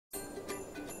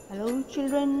Hello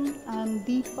children, I'm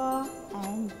Deepa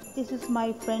and this is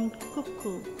my friend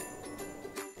Cuckoo.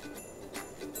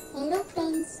 Hello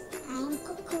friends, I am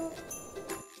Cuckoo.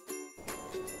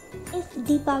 If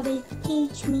Deepa will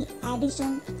teach me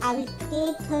addition, I will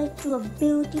take her to a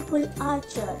beautiful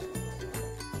orchard.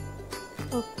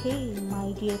 Okay,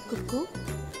 my dear Cuckoo,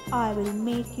 I will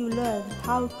make you learn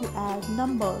how to add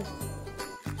numbers.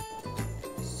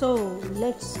 So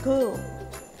let's go.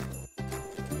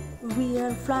 We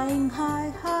are flying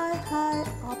high, high, high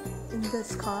up in the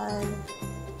sky.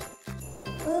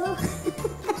 Oh,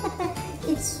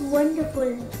 it's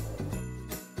wonderful.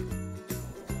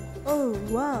 Oh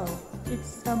wow,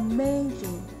 it's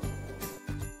amazing.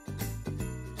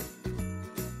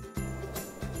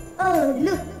 Oh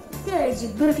look, there is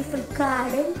a beautiful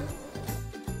garden.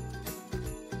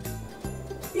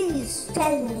 Please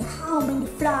tell me how many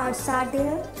flowers are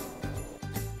there?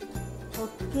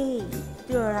 Okay,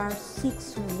 there are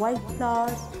 6 white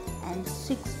flowers and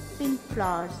 6 pink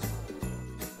flowers.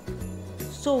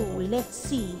 So let's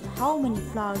see how many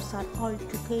flowers are all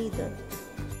together.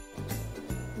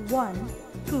 1,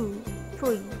 2,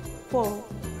 3, 4,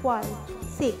 5,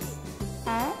 6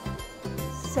 and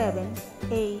 7,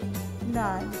 8,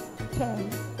 9, 10,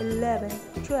 11,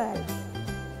 12.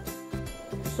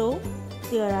 So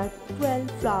there are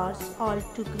 12 flowers all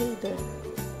together.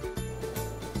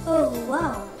 Oh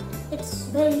wow, it's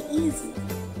very easy.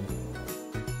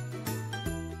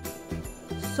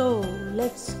 So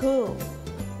let's go.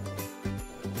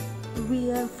 We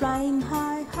are flying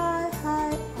high, high,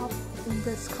 high up in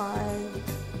the sky.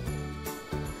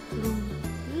 Vroom,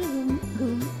 vroom,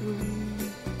 vroom,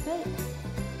 vroom. Hey.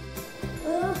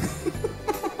 Oh,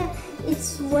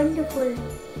 it's wonderful.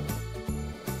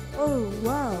 Oh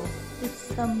wow,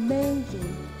 it's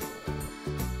amazing.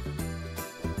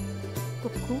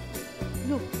 Cuckoo,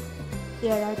 look,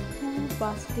 there are 2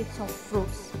 baskets of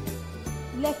fruits.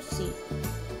 Let's see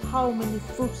how many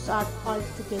fruits are all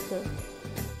together.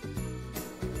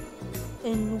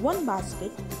 In one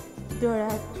basket, there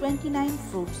are 29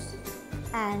 fruits,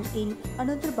 and in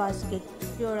another basket,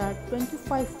 there are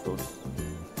 25 fruits.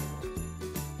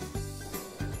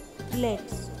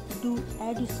 Let's do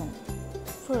addition.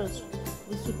 First,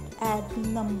 we should add the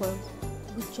numbers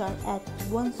which are at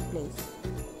ones place.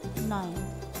 9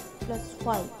 plus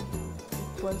 5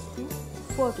 equals to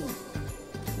 14.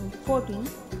 In 14,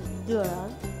 there are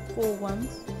 4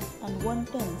 ones and 1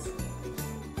 tens.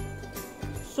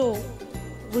 So,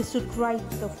 we should write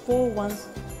the 4 ones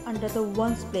under the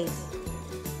ones place.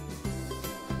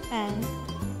 And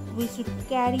we should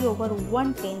carry over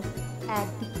 1 tens at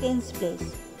the tens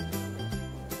place.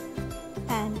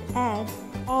 And add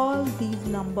all these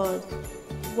numbers.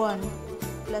 1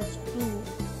 plus 2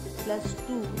 plus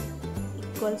 2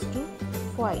 equals to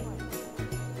 5.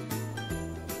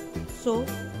 So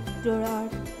there are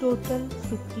total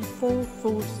 54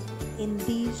 fruits in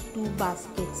these 2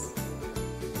 baskets.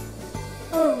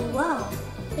 Oh wow,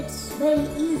 it's very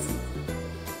easy.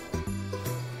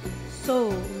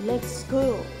 So let's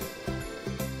go.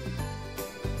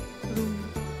 Vroom,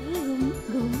 vroom,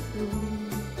 vroom, vroom.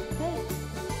 Hey.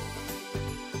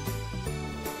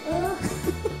 Oh,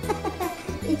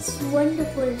 it's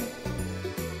wonderful.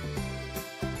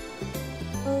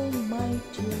 Oh my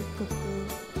dear Cuckoo,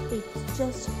 it's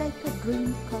just like a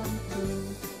dream come true.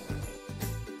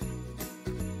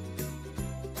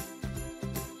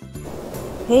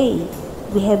 Hey,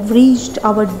 we have reached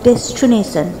our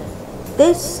destination.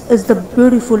 This is the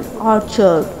beautiful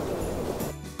orchard.